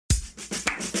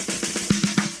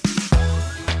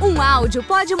áudio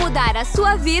pode mudar a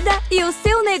sua vida e o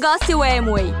seu negócio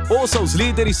Amway. Ouça os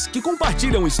líderes que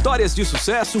compartilham histórias de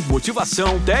sucesso,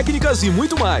 motivação, técnicas e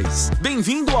muito mais.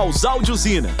 Bem-vindo aos Áudios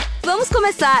Ina. Vamos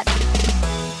começar!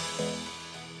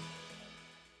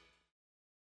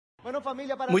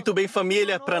 Muito bem,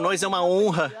 família. Para nós é uma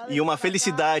honra e uma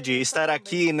felicidade estar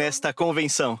aqui nesta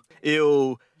convenção.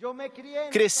 Eu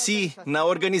cresci na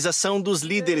organização dos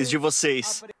líderes de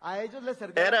vocês.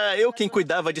 Era eu quem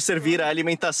cuidava de servir a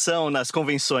alimentação nas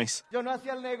convenções.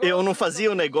 Eu não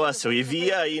fazia o negócio e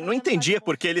via e não entendia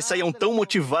por que eles saíam tão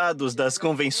motivados das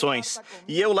convenções.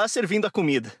 E eu lá servindo a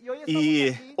comida.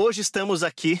 E hoje estamos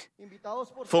aqui.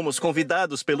 Fomos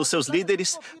convidados pelos seus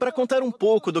líderes para contar um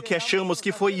pouco do que achamos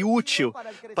que foi útil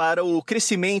para o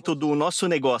crescimento do nosso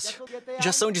negócio.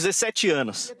 Já são 17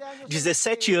 anos.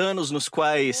 17 anos nos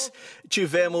quais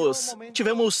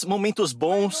tivemos momentos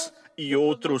bons e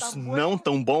outros não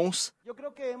tão bons.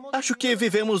 Acho que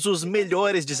vivemos os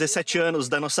melhores 17 anos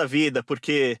da nossa vida,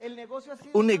 porque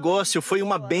o negócio foi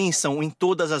uma bênção em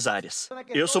todas as áreas.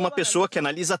 Eu sou uma pessoa que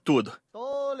analisa tudo.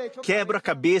 Quebro a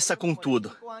cabeça com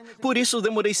tudo. Por isso,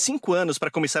 demorei 5 anos para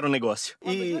começar um negócio.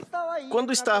 E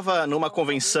quando estava numa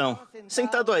convenção,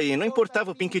 sentado aí, não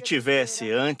importava o PIN que tivesse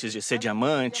antes de ser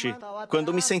diamante,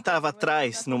 quando me sentava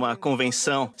atrás numa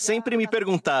convenção, sempre me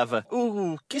perguntava,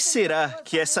 o que será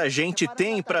que essa gente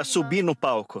tem para subir no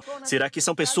palco? Será que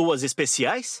são pessoas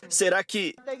especiais? Será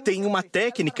que tem uma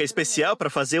técnica especial para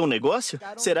fazer um negócio?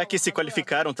 Será que se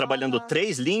qualificaram trabalhando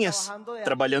 3 linhas?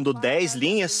 Trabalhando 10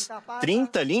 linhas?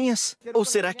 30 linhas? Ou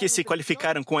será que se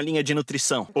qualificaram com a linha de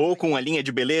nutrição? Ou com a linha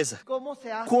de beleza?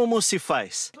 Como se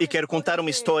faz? E quero contar uma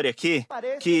história aqui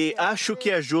que acho que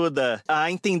ajuda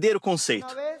a entender o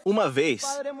conceito. Uma vez,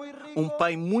 um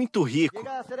pai muito rico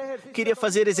queria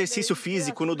fazer exercício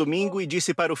físico no domingo e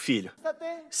disse para o filho,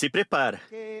 se prepara,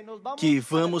 que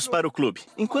vamos para o clube.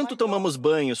 Enquanto tomamos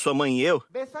banho, sua mãe e eu,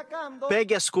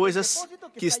 pegue as coisas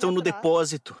que estão no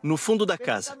depósito, no fundo da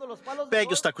casa.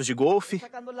 Pegue os tacos de golfe,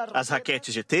 as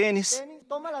raquetes de tênis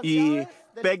e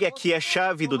pegue aqui a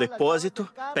chave do depósito,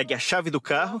 pegue a chave do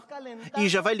carro e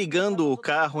já vai ligando o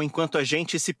carro enquanto a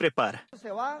gente se prepara.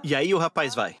 E aí o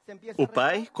rapaz vai. O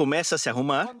pai começa a se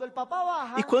arrumar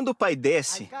e quando o pai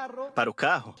desce para o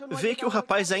carro, vê que o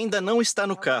rapaz ainda não está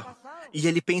no carro. E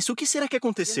ele pensa, o que será que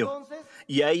aconteceu?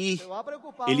 E aí,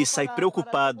 ele sai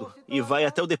preocupado e vai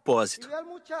até o depósito.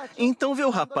 Então vê o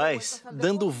rapaz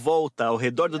dando volta ao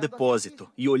redor do depósito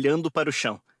e olhando para o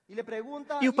chão.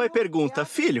 E o pai pergunta,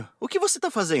 filho, o que você está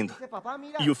fazendo?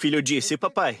 E o filho disse,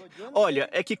 papai, olha,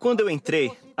 é que quando eu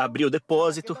entrei, abri o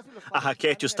depósito, a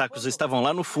raquete e os tacos estavam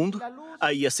lá no fundo,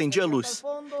 aí acendi a luz,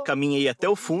 caminhei até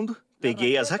o fundo,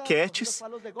 peguei as raquetes,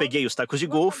 peguei os tacos de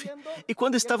golfe e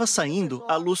quando estava saindo,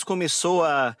 a luz começou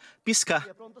a piscar.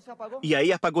 E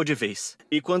aí apagou de vez.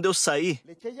 E quando eu saí,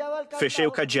 fechei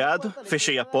o cadeado,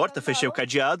 fechei a porta, fechei o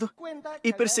cadeado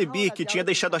e percebi que tinha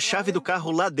deixado a chave do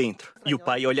carro lá dentro. E o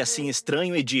pai olha assim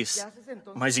estranho e diz,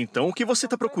 mas então o que você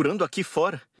está procurando aqui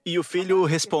fora? E o filho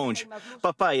responde,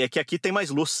 papai, é que aqui tem mais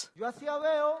luz.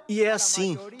 E é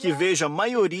assim que vejo a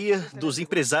maioria dos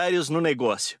empresários no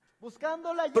negócio.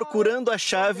 Procurando a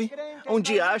chave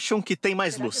onde acham que tem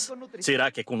mais luz. Será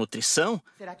que é com nutrição?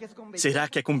 Será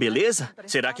que é com beleza?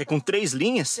 Será que é com 3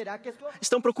 linhas?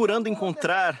 Estão procurando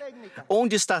encontrar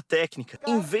onde está a técnica.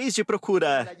 Em vez de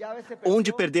procurar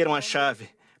onde perderam a chave,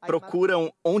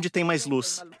 procuram onde tem mais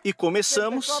luz. E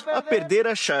começamos a perder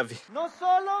a chave.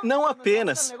 Não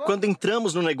apenas quando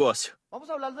entramos no negócio.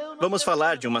 Vamos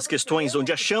falar de umas questões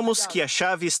onde achamos que a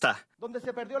chave está.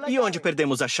 E onde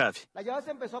perdemos a chave?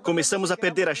 Começamos a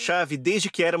perder a chave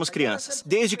desde que éramos crianças.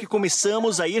 Desde que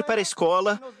começamos a ir para a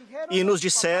escola e nos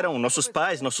disseram, nossos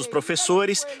pais, nossos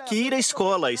professores, que ir à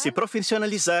escola e se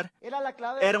profissionalizar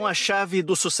eram a chave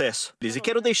do sucesso. E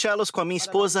quero deixá-los com a minha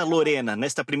esposa Lorena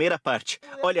nesta primeira parte.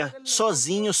 Olha,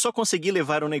 sozinho só consegui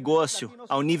levar o negócio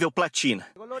ao nível platina.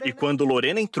 E quando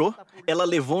Lorena entrou, ela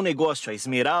levou o negócio a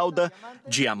esmeralda,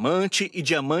 diamante e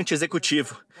diamante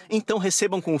executivo. Então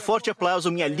recebam com um forte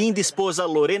aplauso minha linda esposa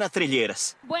Lorena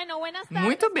Trilleras.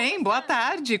 Muito bem, boa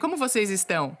tarde. Como vocês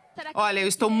estão? Olha, eu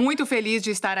estou muito feliz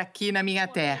de estar aqui na minha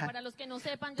terra.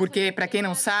 Porque, para quem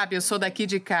não sabe, eu sou daqui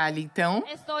de Cali, então...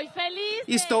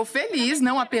 Estou feliz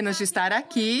não apenas de estar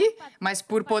aqui, mas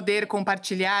por poder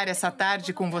compartilhar essa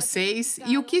tarde com vocês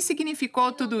e o que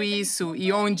significou tudo isso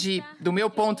e onde, do meu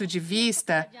ponto de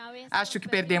vista, acho que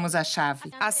perdemos a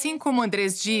chave. Assim como o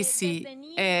Andrés disse,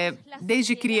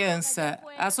 desde criança,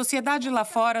 a sociedade lá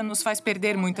fora nos faz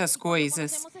perder muitas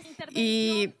coisas.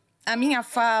 E a minha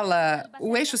fala,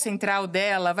 o eixo central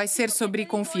dela vai ser sobre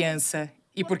confiança.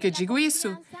 E por que digo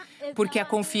isso? Porque a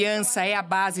confiança é a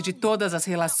base de todas as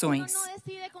relações.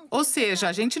 Ou seja,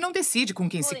 a gente não decide com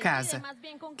quem se casa.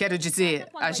 Quero dizer,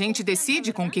 a gente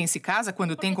decide com quem se casa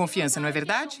quando tem confiança, não é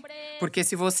verdade? Porque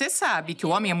se você sabe que o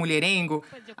homem é mulherengo,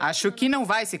 acho que não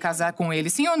vai se casar com ele,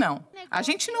 sim ou não? A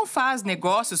gente não faz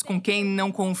negócios com quem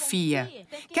não confia.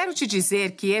 Quero te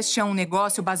dizer que este é um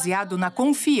negócio baseado na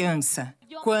confiança.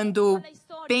 Quando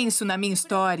penso na minha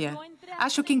história,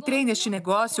 acho que entrei neste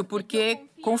negócio porque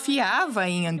confiava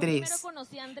em Andrés.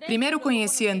 Primeiro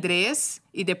conheci Andrés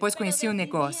e depois conheci o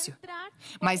negócio.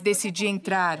 Mas decidi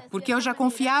entrar porque eu já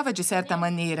confiava de certa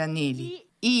maneira nele.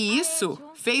 E isso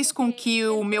fez com que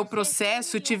o meu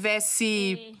processo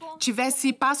tivesse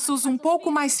passos um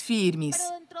pouco mais firmes.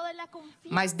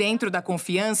 Mas dentro da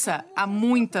confiança, há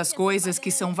muitas coisas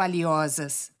que são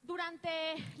valiosas.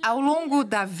 Ao longo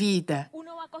da vida,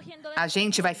 a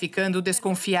gente vai ficando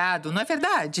desconfiado, não é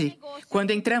verdade?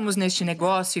 Quando entramos neste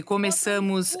negócio e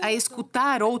começamos a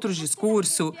escutar outros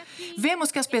discursos,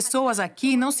 vemos que as pessoas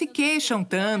aqui não se queixam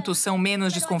tanto, são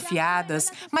menos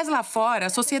desconfiadas, mas lá fora a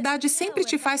sociedade sempre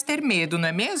te faz ter medo, não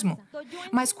é mesmo?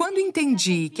 Mas quando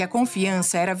entendi que a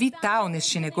confiança era vital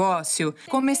neste negócio,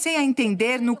 comecei a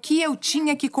entender no que eu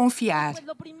tinha que confiar.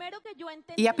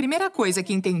 E a primeira coisa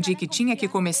que entendi que tinha que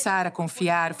começar a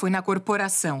confiar foi na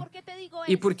corporação.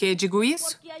 E por que digo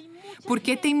isso?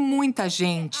 Porque tem muita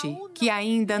gente que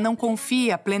ainda não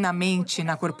confia plenamente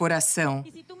na corporação.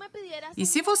 E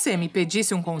se você me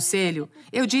pedisse um conselho,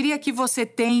 eu diria que você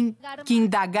tem que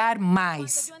indagar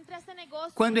mais.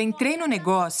 Quando entrei no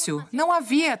negócio, não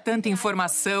havia tanta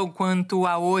informação quanto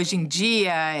há hoje em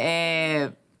dia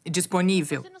é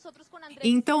disponível.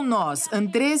 Então nós,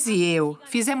 Andrés e eu,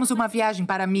 fizemos uma viagem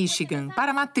para Michigan,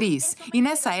 para a matriz. E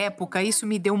nessa época, isso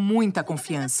me deu muita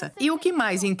confiança. E o que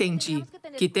mais entendi?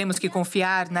 Que temos que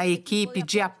confiar na equipe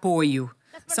de apoio.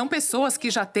 São pessoas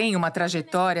que já têm uma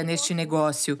trajetória neste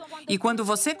negócio. E quando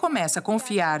você começa a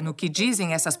confiar no que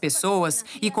dizem essas pessoas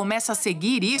e começa a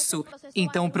seguir isso,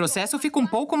 então o processo fica um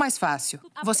pouco mais fácil.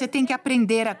 Você tem que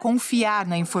aprender a confiar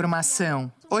na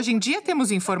informação. Hoje em dia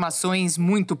temos informações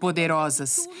muito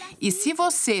poderosas. E se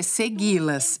você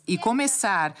segui-las e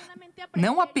começar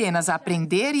não apenas a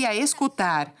aprender e a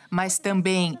escutar, mas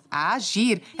também a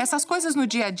agir, essas coisas no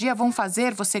dia a dia vão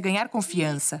fazer você ganhar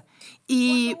confiança.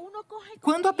 E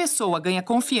quando a pessoa ganha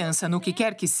confiança no que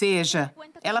quer que seja,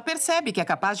 ela percebe que é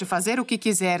capaz de fazer o que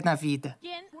quiser na vida.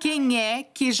 Quem é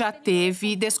que já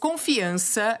teve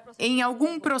desconfiança em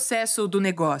algum processo do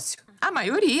negócio? A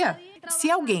maioria.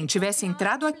 Se alguém tivesse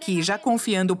entrado aqui já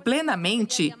confiando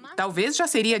plenamente, talvez já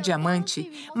seria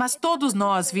diamante. Mas todos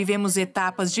nós vivemos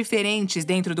etapas diferentes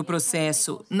dentro do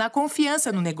processo, na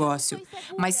confiança no negócio.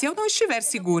 Mas se eu não estiver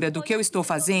segura do que eu estou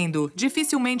fazendo,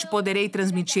 dificilmente poderei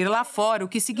transmitir lá fora o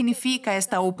que significa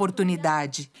esta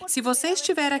oportunidade. Se você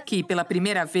estiver aqui pela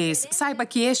primeira vez, saiba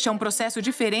que este é um processo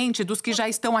diferente dos que já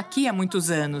estão aqui há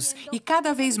muitos anos. E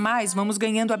cada vez mais vamos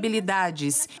ganhando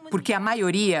habilidades, porque a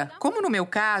maioria, como no meu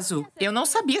caso, eu não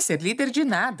sabia ser líder de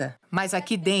nada, mas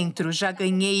aqui dentro já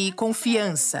ganhei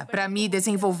confiança para me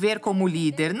desenvolver como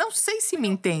líder. Não sei se me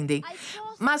entendem,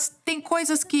 mas tem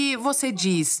coisas que você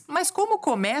diz, mas como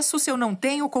começo se eu não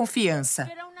tenho confiança?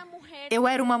 Eu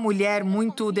era uma mulher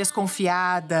muito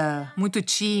desconfiada, muito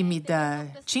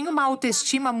tímida, tinha uma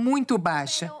autoestima muito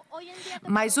baixa.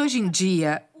 Mas hoje em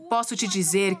dia, posso te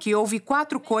dizer que houve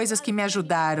 4 coisas que me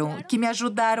ajudaram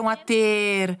a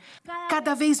ter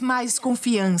cada vez mais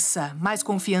confiança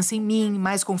em mim,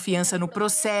 mais confiança no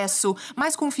processo,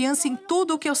 mais confiança em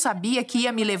tudo o que eu sabia que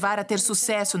ia me levar a ter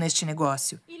sucesso neste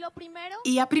negócio.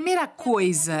 E a primeira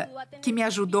coisa que me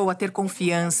ajudou a ter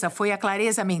confiança foi a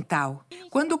clareza mental.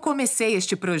 Quando comecei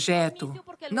este projeto,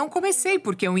 não comecei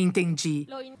porque eu entendi.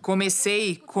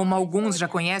 Comecei, como alguns já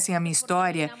conhecem a minha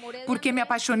história, porque me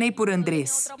apaixonei por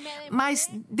Andrés. Mas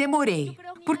demorei,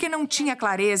 porque não tinha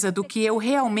clareza do que eu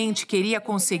realmente queria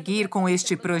conseguir com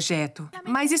este projeto.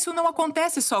 Mas isso não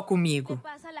acontece só comigo.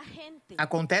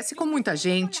 Acontece com muita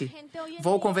gente.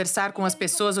 Vou conversar com as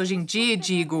pessoas hoje em dia e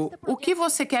digo, o que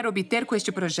você quer obter com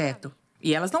este projeto?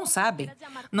 E elas não sabem.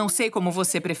 Não sei como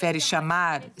você prefere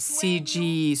chamar, se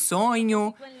de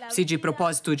sonho, se de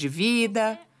propósito de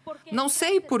vida. Não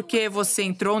sei por que você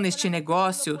entrou neste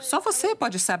negócio, só você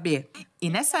pode saber. E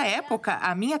nessa época,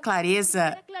 a minha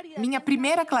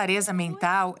primeira clareza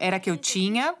mental era que eu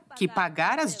tinha que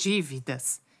pagar as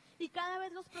dívidas.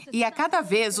 E a cada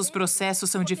vez os processos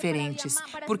são diferentes,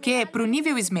 porque para o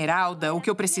nível esmeralda, o que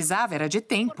eu precisava era de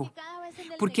tempo.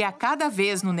 Porque a cada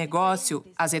vez no negócio,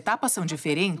 as etapas são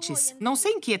diferentes. Não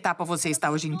sei em que etapa você está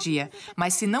hoje em dia,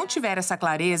 mas se não tiver essa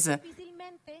clareza,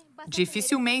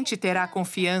 dificilmente terá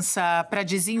confiança para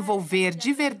desenvolver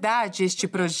de verdade este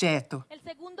projeto.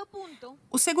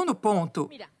 O segundo ponto,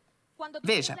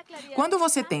 veja, quando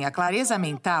você tem a clareza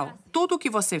mental, tudo o que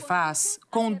você faz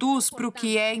conduz para o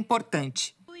que é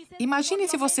importante. Imagine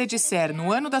se você disser,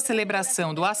 no ano da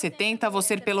celebração do A70, vou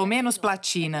ser pelo menos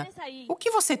platina. O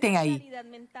que você tem aí?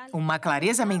 Uma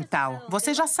clareza mental.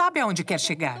 Você já sabe aonde quer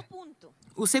chegar.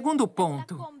 O segundo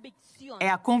ponto é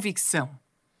a convicção.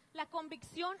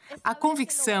 A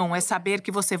convicção é saber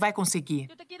que você vai conseguir.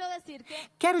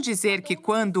 Quero dizer que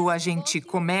quando a gente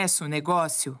começa o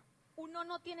negócio,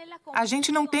 a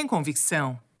gente não tem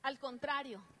convicção.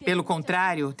 Pelo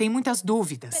contrário, tem muitas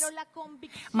dúvidas.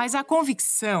 Mas a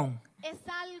convicção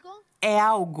é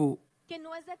algo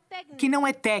que não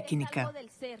é técnica,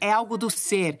 é algo do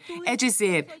ser. É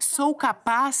dizer, sou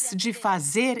capaz de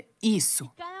fazer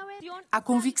isso. A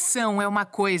convicção é uma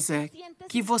coisa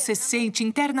que você sente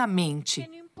internamente,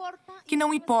 que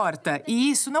não importa, e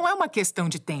isso não é uma questão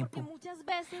de tempo.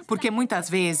 Porque muitas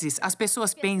vezes as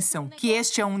pessoas pensam que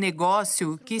este é um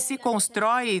negócio que se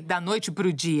constrói da noite para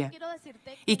o dia.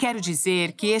 E quero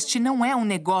dizer que este não é um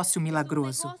negócio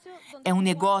milagroso. É um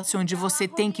negócio onde você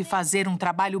tem que fazer um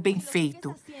trabalho bem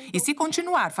feito. E se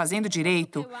continuar fazendo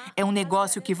direito, é um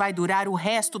negócio que vai durar o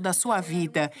resto da sua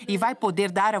vida e vai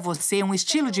poder dar a você um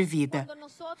estilo de vida.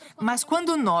 Mas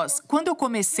quando eu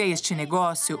comecei este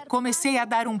negócio, comecei a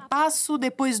dar um passo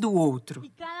depois do outro.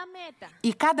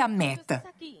 E cada meta.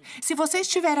 Se você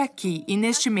estiver aqui e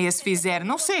neste mês fizer,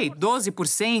 não sei,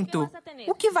 12%,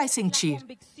 o que vai sentir?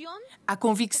 A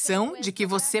convicção de que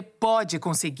você pode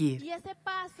conseguir.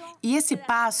 E esse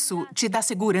passo te dá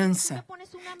segurança.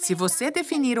 Se você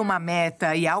definir uma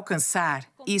meta e alcançar,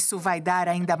 isso vai dar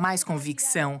ainda mais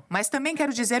convicção. Mas também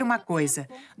quero dizer uma coisa.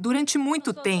 Durante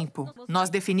muito tempo, nós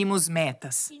definimos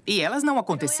metas. E elas não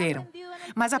aconteceram.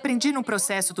 Mas aprendi no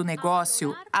processo do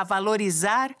negócio a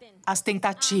valorizar as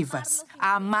tentativas,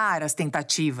 a amar as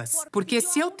tentativas. Porque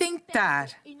se eu tentar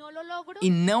e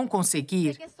não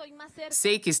conseguir,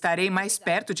 sei que estarei mais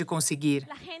perto de conseguir.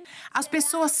 As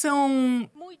pessoas são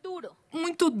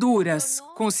muito duras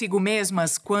consigo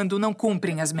mesmas quando não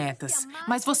cumprem as metas.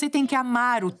 Mas você tem que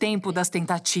amar o tempo das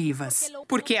tentativas.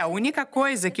 Porque a única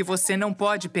coisa que você não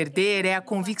pode perder é a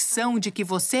convicção de que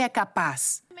você é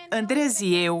capaz. Andrés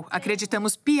e eu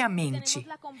acreditamos piamente.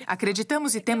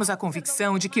 Acreditamos e temos a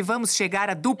convicção de que vamos chegar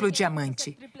a duplo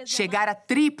diamante, chegar a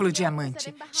triplo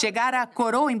diamante, chegar a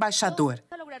coroa embaixador.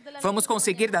 Vamos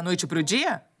conseguir da noite para o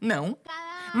dia? Não.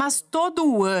 Mas todo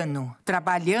o ano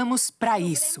trabalhamos para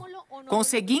isso,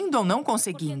 conseguindo ou não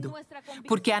conseguindo.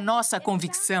 Porque a nossa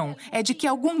convicção é de que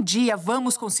algum dia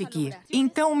vamos conseguir.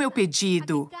 Então, o meu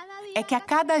pedido é que a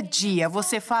cada dia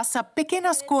você faça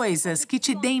pequenas coisas que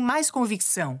te deem mais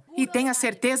convicção. E tenha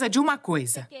certeza de uma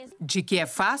coisa, de que é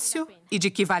fácil e de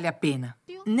que vale a pena.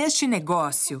 Neste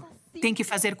negócio, tem que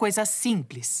fazer coisas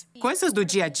simples, coisas do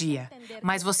dia a dia.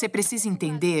 Mas você precisa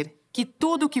entender que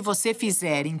tudo que você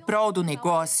fizer em prol do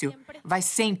negócio vai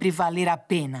sempre valer a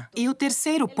pena. E o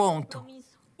terceiro ponto,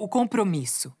 o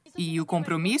compromisso. E o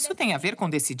compromisso tem a ver com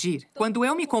decidir. Quando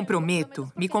eu me comprometo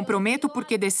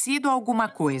porque decido alguma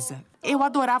coisa. Eu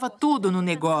adorava tudo no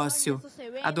negócio.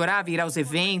 Adorava ir aos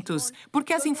eventos,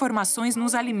 porque as informações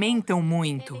nos alimentam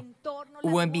muito.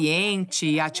 O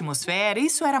ambiente, a atmosfera,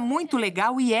 isso era muito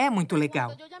legal e é muito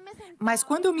legal. Mas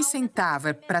quando eu me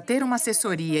sentava para ter uma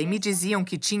assessoria e me diziam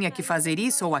que tinha que fazer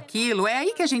isso ou aquilo, é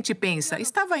aí que a gente pensa,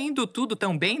 estava indo tudo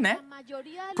tão bem, né?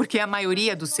 Porque a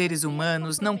maioria dos seres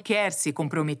humanos não quer se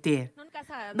comprometer.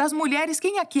 Das mulheres,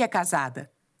 quem aqui é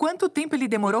casada? Quanto tempo ele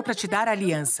demorou para te dar a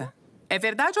aliança? É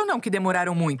verdade ou não que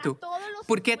demoraram muito?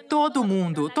 Porque todo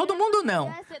mundo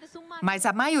não. Mas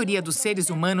a maioria dos seres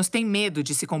humanos tem medo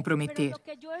de se comprometer.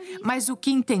 Mas o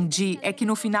que entendi é que,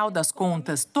 no final das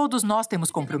contas, todos nós temos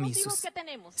compromissos.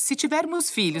 Se tivermos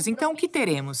filhos, então o que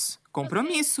teremos?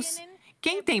 Compromissos.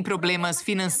 Quem tem problemas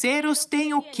financeiros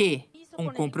tem o quê? Um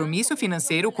compromisso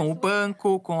financeiro com o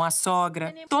banco, com a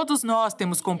sogra. Todos nós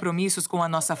temos compromissos com a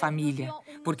nossa família,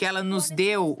 porque ela nos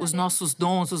deu os nossos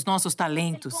dons, os nossos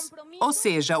talentos. Ou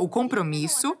seja, o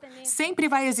compromisso sempre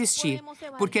vai existir,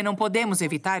 porque não podemos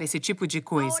evitar esse tipo de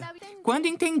coisa. Quando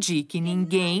entendi que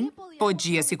ninguém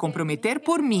podia se comprometer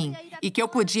por mim e que eu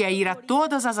podia ir a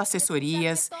todas as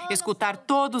assessorias, escutar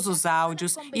todos os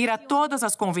áudios, ir a todas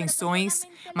as convenções,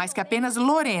 mas que apenas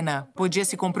Lorena podia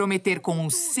se comprometer com o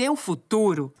seu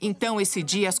futuro, então esse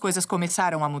dia as coisas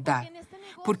começaram a mudar.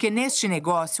 Porque neste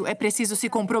negócio é preciso se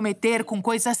comprometer com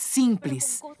coisas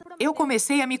simples. Eu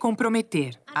comecei a me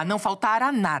comprometer, a não faltar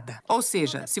a nada. Ou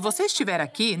seja, se você estiver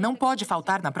aqui, não pode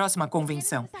faltar na próxima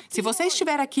convenção. Se você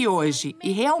estiver aqui hoje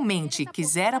e realmente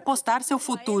quiser apostar seu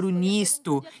futuro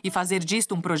nisto e fazer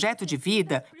disto um projeto de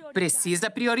vida, precisa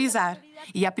priorizar.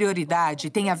 E a prioridade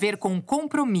tem a ver com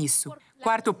compromisso.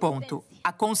 Quarto ponto,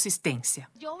 a consistência.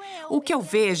 O que eu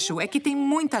vejo é que tem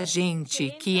muita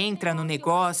gente que entra no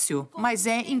negócio, mas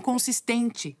é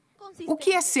inconsistente. O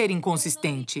que é ser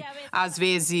inconsistente? Às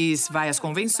vezes vai às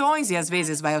convenções e às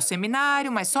vezes vai ao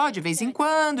seminário, mas só de vez em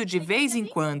quando, de vez em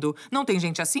quando. Não tem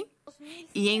gente assim?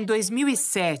 E em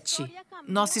 2007,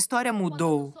 nossa história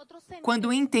mudou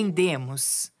quando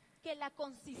entendemos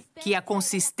que a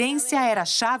consistência era a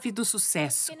chave do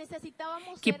sucesso,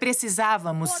 que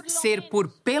precisávamos ser por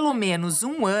pelo menos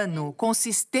um ano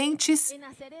consistentes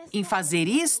em fazer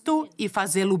isto e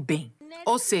fazê-lo bem.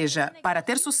 Ou seja, para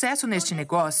ter sucesso neste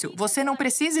negócio, você não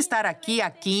precisa estar aqui há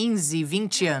 15,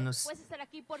 20 anos.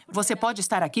 Você pode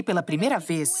estar aqui pela primeira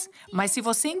vez, mas se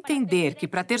você entender que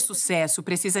para ter sucesso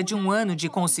precisa de um ano de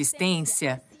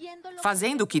consistência,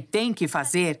 fazendo o que tem que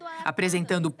fazer,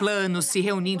 apresentando planos, se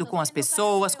reunindo com as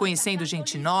pessoas, conhecendo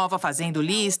gente nova, fazendo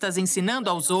listas, ensinando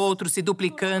aos outros, se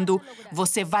duplicando,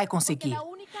 você vai conseguir.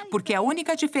 Porque a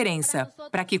única diferença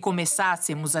para que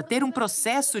começássemos a ter um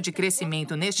processo de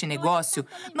crescimento neste negócio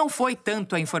não foi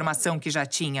tanto a informação que já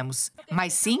tínhamos,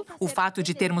 mas sim o fato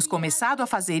de termos começado a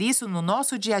fazer isso no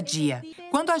nosso dia a dia.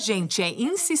 Quando a gente é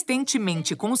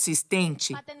insistentemente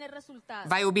consistente,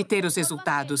 vai obter os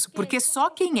resultados, porque só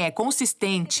quem é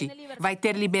consistente vai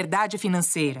ter liberdade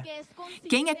financeira.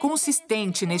 Quem é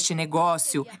consistente neste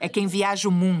negócio é quem viaja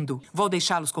o mundo. Vou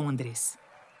deixá-los com o Andrés.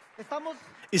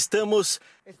 Estamos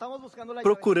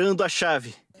procurando a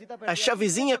chave. A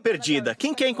chavezinha perdida.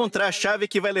 Quem quer encontrar a chave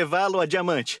que vai levá-lo a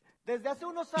diamante?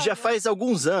 Já faz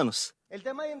alguns anos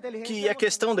que a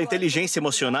questão da inteligência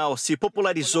emocional se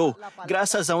popularizou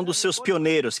graças a um dos seus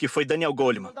pioneiros, que foi Daniel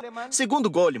Goleman. Segundo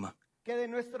Goleman,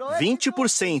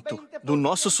 20% do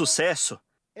nosso sucesso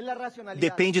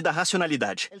depende da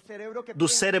racionalidade, do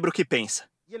cérebro que pensa.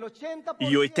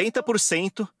 E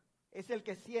 80%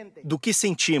 do que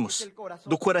sentimos,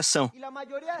 do coração.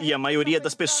 E a maioria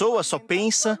das pessoas só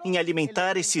pensa em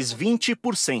alimentar esses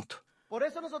 20%.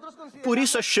 Por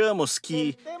isso achamos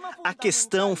que a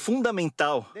questão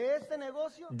fundamental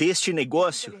deste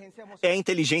negócio é a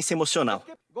inteligência emocional.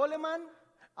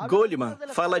 Goleman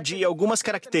fala de algumas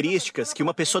características que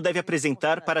uma pessoa deve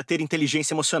apresentar para ter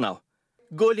inteligência emocional.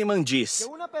 Goleman diz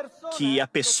que a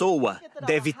pessoa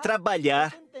deve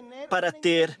trabalhar para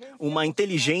ter uma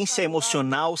inteligência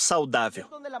emocional saudável.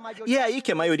 E é aí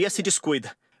que a maioria se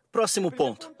descuida. Próximo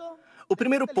ponto. O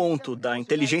primeiro ponto da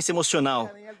inteligência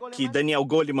emocional que Daniel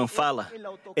Goleman fala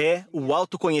é o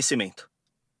autoconhecimento.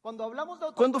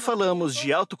 Quando falamos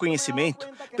de autoconhecimento,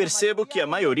 percebo que a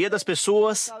maioria das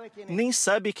pessoas nem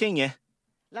sabe quem é.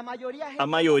 A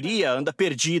maioria anda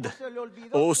perdida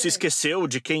ou se esqueceu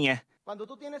de quem é.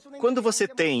 Quando você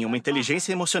tem uma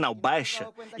inteligência emocional baixa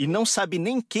e não sabe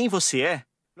nem quem você é,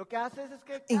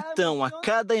 então, a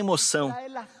cada emoção,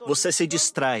 você se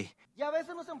distrai.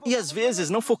 E às vezes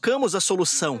não focamos a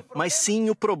solução, mas sim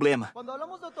o problema.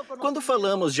 Quando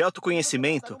falamos de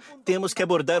autoconhecimento, temos que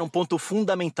abordar um ponto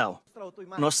fundamental: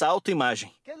 nossa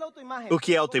autoimagem. O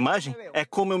que é autoimagem? É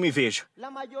como eu me vejo.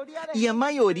 E a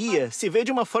maioria se vê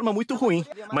de uma forma muito ruim,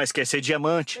 mas quer ser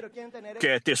diamante,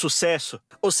 quer ter sucesso.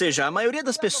 Ou seja, a maioria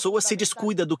das pessoas se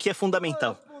descuida do que é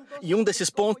fundamental. E um desses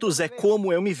pontos é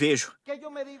como eu me vejo.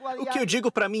 O que eu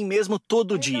digo para mim mesmo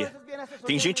todo dia.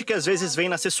 Tem gente que às vezes vem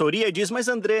na assessoria e diz: mas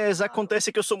Andrés,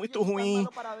 acontece que eu sou muito ruim,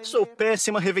 sou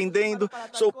péssima revendendo,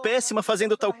 sou péssima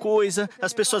fazendo tal coisa,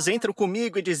 as pessoas entram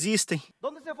comigo e desistem.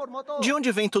 De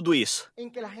onde vem tudo isso?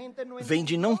 Vem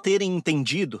de não terem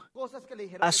entendido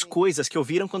as coisas que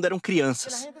ouviram quando eram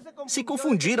crianças. Se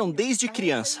confundiram desde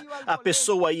criança. A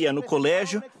pessoa ia no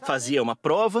colégio, fazia uma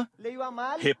prova,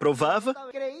 reprovava,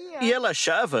 e ela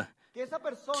achava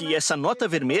que essa nota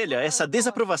vermelha, essa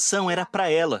desaprovação era para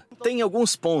ela. Tem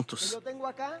alguns pontos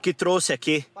que trouxe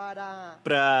aqui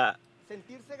para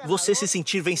você se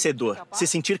sentir vencedor, se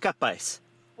sentir capaz.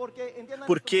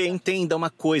 Porque entenda uma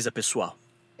coisa, pessoal.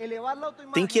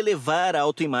 Tem que elevar a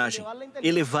autoimagem,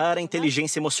 elevar a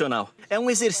inteligência emocional. É um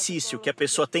exercício que a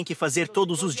pessoa tem que fazer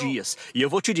todos os dias. E eu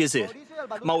vou te dizer,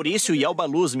 Maurício e Alba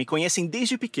Luz me conhecem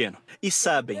desde pequeno e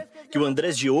sabem que o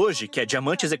Andrés de hoje, que é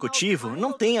diamante executivo,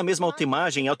 não tem a mesma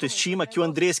autoimagem e autoestima que o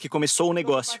Andrés que começou o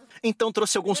negócio. Então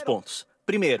trouxe alguns pontos.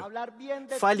 Primeiro,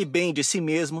 fale bem de si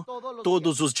mesmo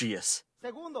todos os dias.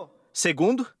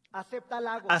 Segundo,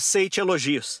 Aceite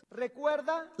elogios.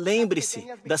 Lembre-se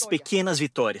das pequenas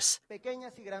vitórias.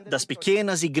 Das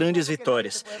pequenas e grandes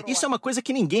vitórias. Isso é uma coisa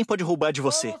que ninguém pode roubar de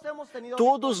você.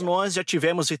 Todos nós já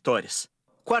tivemos vitórias.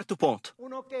 Quarto ponto.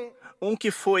 Um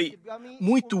que foi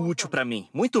muito útil para mim,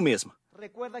 muito mesmo.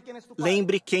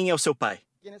 Lembre quem é o seu pai.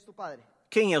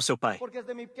 Quem é o seu pai?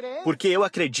 Porque eu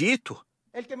acredito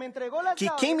que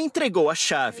quem me entregou a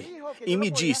chave e me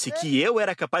disse que eu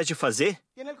era capaz de fazer,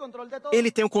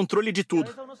 ele tem o controle de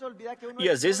tudo. E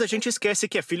às vezes a gente esquece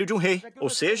que é filho de um rei. Ou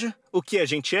seja, o que a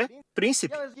gente é?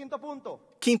 Príncipe.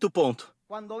 Quinto ponto.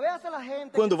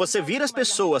 Quando você vira as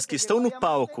pessoas que estão no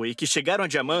palco e que chegaram a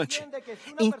diamante,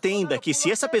 entenda que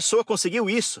se essa pessoa conseguiu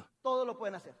isso,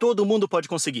 todo mundo pode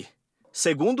conseguir.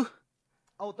 Segundo,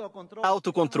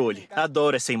 autocontrole.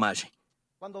 Adoro essa imagem.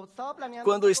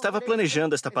 Quando eu estava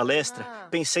planejando esta palestra,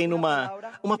 pensei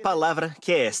uma palavra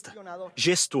que é esta: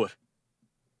 gestor.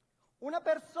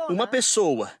 Uma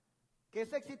pessoa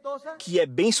que é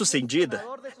bem-sucedida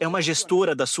é uma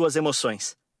gestora das suas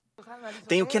emoções.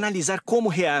 Tenho que analisar como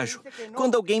reajo.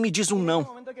 Quando alguém me diz um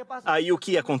não, aí o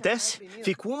que acontece?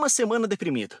 Fico uma semana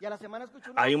deprimido.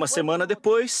 Aí uma semana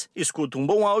depois, escuto um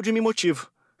bom áudio e me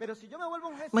motivo.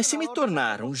 Mas se me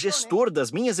tornar um gestor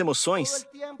das minhas emoções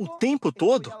o tempo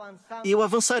todo, eu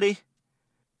avançarei.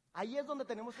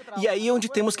 E aí é onde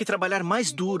temos que trabalhar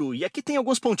mais duro. E aqui tem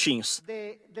alguns pontinhos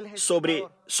sobre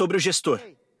o gestor,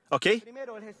 ok?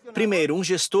 Primeiro, um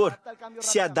gestor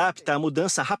se adapta à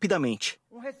mudança rapidamente.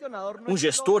 Um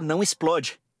gestor não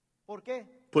explode.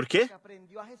 Por quê?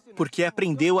 Porque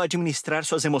aprendeu a administrar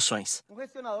suas emoções.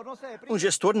 Um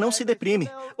gestor não se deprime,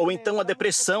 ou então a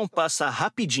depressão passa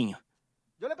rapidinho.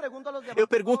 Eu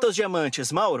pergunto aos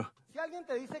diamantes: Mauro,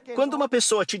 quando uma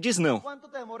pessoa te diz não,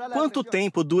 quanto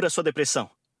tempo dura a sua depressão?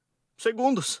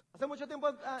 Segundos.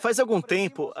 Faz algum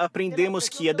tempo, aprendemos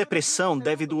que a depressão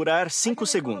deve durar 5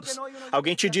 segundos.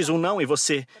 Alguém te diz um não e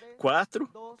você: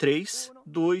 4, 3,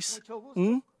 2,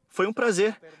 1... Foi um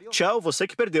prazer. Tchau, você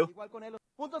que perdeu.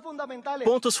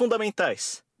 Pontos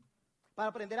fundamentais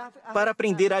para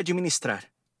aprender a administrar.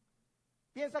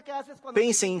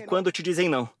 Pense em quando te dizem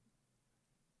não.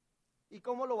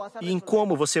 E em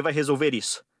como você vai resolver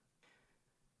isso.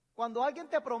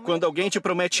 Quando alguém te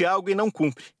promete algo e não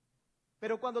cumpre.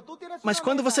 Mas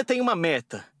quando você tem uma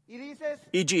meta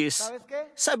e diz: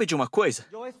 sabe de uma coisa?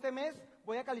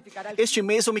 Este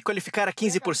mês vou me qualificar a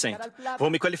 15%. Vou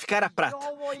me qualificar a prata.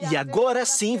 E agora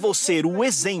sim vou ser o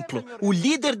exemplo, o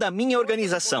líder da minha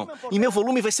organização. E meu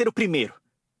volume vai ser o primeiro.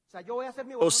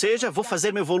 Ou seja, vou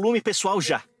fazer meu volume pessoal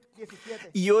já.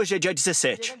 E hoje é dia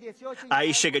 17.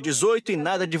 Aí chega 18 e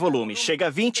nada de volume. Chega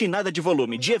 20 e nada de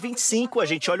volume. Dia 25 a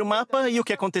gente olha o mapa e o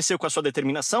que aconteceu com a sua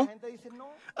determinação?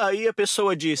 Aí a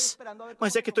pessoa diz: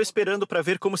 mas é que estou esperando para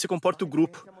ver como se comporta o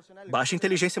grupo. Baixa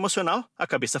inteligência emocional, a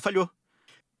cabeça falhou.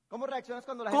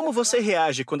 Como você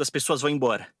reage quando as pessoas vão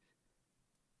embora?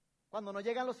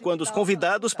 Quando os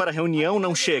convidados para a reunião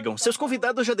não chegam, seus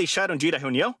convidados já deixaram de ir à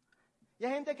reunião?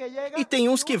 E tem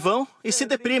uns que vão e se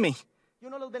deprimem.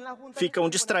 Ficam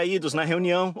distraídos na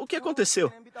reunião. O que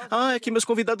aconteceu? Ah, é que meus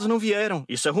convidados não vieram.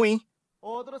 Isso é ruim.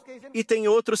 E tem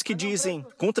outros que dizem,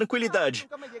 com tranquilidade: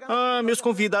 ah, meus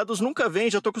convidados nunca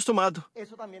vêm, já estou acostumado.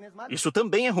 Isso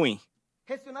também é ruim.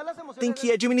 Tem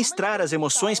que administrar as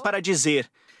emoções para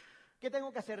dizer: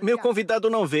 meu convidado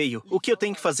não veio, o que eu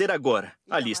tenho que fazer agora?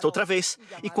 A lista outra vez.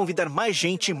 E convidar mais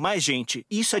gente, mais gente.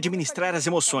 Isso é administrar as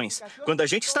emoções. Quando a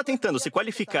gente está tentando se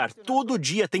qualificar, todo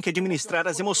dia tem que administrar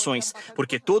as emoções,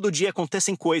 porque todo dia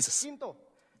acontecem coisas.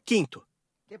 Quinto,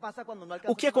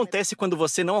 o que acontece quando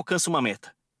você não alcança uma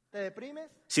meta?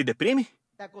 Se deprime?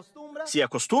 Se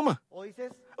acostuma?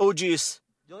 Ou diz: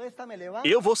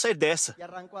 eu vou sair dessa,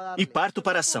 e parto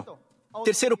para a ação.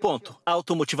 Terceiro ponto,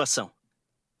 automotivação.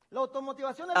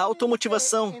 A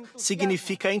automotivação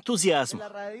significa entusiasmo,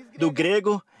 do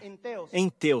grego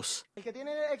enteos.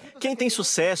 Quem tem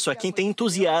sucesso é quem tem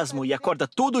entusiasmo e acorda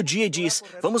todo dia e diz: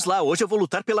 vamos lá, hoje eu vou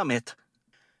lutar pela meta.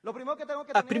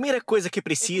 A primeira coisa que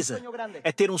precisa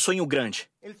é ter um sonho grande.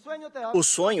 O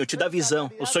sonho te dá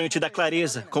visão, o sonho te dá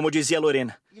clareza, como dizia a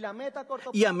Lorena.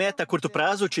 E a meta a curto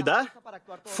prazo te dá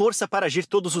força para agir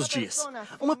todos os dias.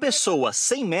 Uma pessoa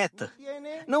sem meta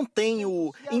não tem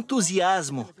o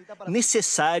entusiasmo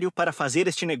necessário para fazer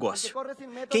este negócio.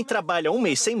 Quem trabalha um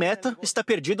mês sem meta está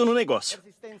perdido no negócio.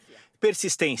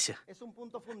 Persistência.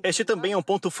 Este também é um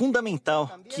ponto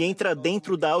fundamental que entra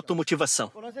dentro da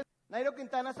automotivação.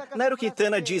 Nairo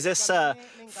Quintana diz essa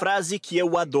frase que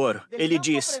eu adoro. Ele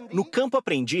diz: no campo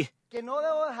aprendi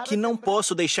que não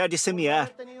posso deixar de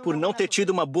semear por não ter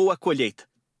tido uma boa colheita.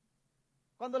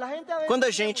 Quando a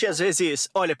gente, às vezes...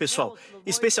 Olha, pessoal,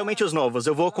 especialmente os novos,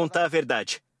 eu vou contar a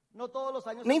verdade.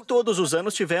 Nem todos os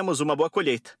anos tivemos uma boa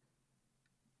colheita.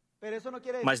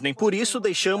 Mas nem por isso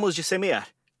deixamos de semear.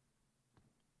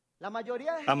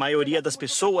 A maioria das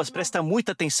pessoas presta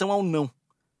muita atenção ao não.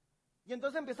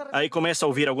 Aí começa a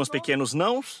ouvir alguns pequenos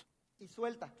nãos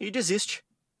e desiste.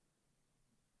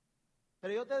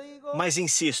 Mas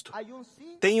insisto,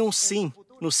 tem um sim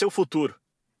no seu futuro.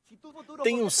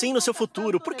 Tem um sim no seu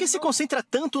futuro. Por que se concentra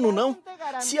tanto no não?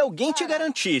 Se alguém te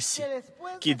garantisse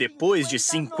que depois de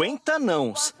 50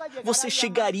 nãos, você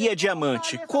chegaria a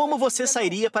diamante, como você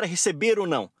sairia para receber o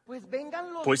não?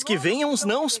 Pois que venham os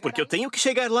nãos, porque eu tenho que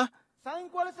chegar lá.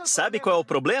 Sabe qual é o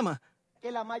problema?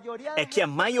 É que a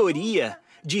maioria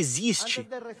desiste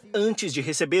antes de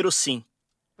receber o sim.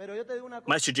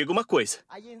 Mas te digo uma coisa,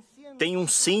 tem um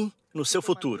sim no seu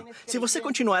futuro. Se você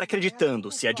continuar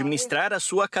acreditando, se administrar a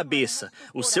sua cabeça,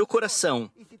 o seu coração,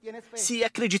 se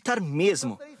acreditar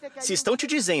mesmo, se estão te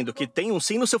dizendo que tem um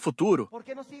sim no seu futuro,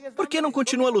 por que não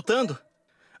continua lutando?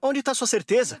 Onde está sua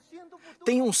certeza?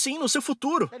 Tem um sim no seu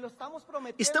futuro.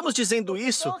 Estamos dizendo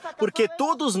isso porque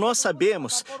todos nós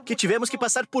sabemos que tivemos que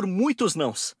passar por muitos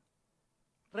nãos.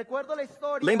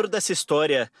 Lembro dessa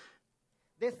história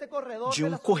de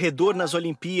um corredor nas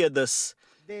Olimpíadas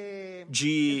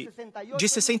de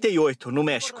 68, no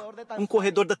México. Um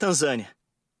corredor da Tanzânia.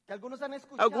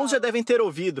 Alguns já devem ter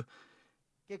ouvido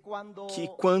que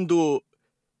quando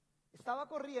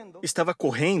estava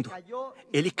correndo,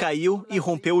 ele caiu e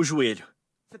rompeu o joelho.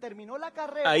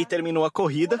 Aí terminou a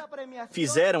corrida,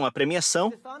 fizeram a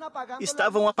premiação,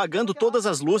 estavam apagando todas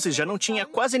as luzes, já não tinha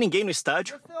quase ninguém no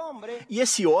estádio. E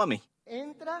esse homem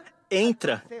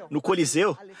entra no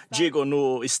Coliseu,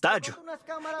 no estádio,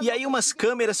 e aí umas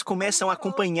câmeras começam a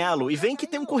acompanhá-lo e veem que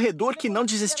tem um corredor que não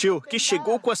desistiu, que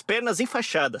chegou com as pernas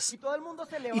enfaixadas.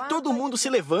 E todo mundo se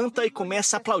levanta e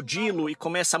começa a aplaudi-lo e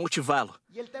começa a motivá-lo.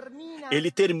 Ele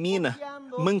termina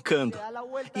mancando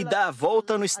e dá a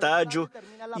volta no estádio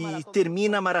e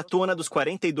termina a maratona dos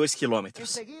 42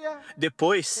 quilômetros.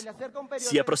 Depois,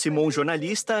 se aproximou um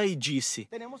jornalista e disse: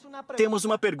 "Temos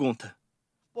uma pergunta.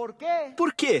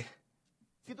 Por quê?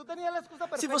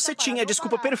 Se você tinha a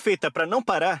desculpa perfeita para não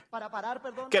parar,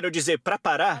 quero dizer, para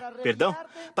parar,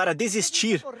 para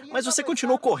desistir, mas você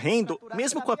continuou correndo,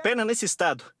 mesmo com a perna nesse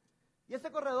estado."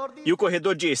 E o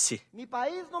corredor disse: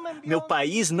 "Meu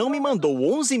país não me mandou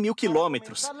 11 mil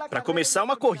quilômetros para começar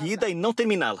uma corrida e não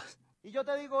terminá-la.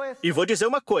 E vou dizer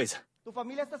uma coisa,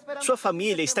 sua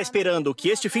família está esperando que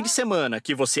este fim de semana,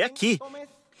 que você aqui,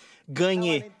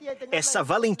 ganhe essa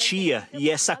valentia e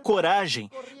essa coragem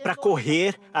para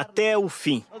correr até o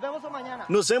fim.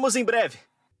 Nos vemos em breve."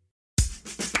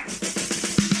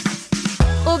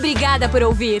 Obrigada por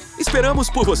ouvir. Esperamos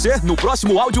por você no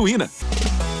próximo Áudio Ina.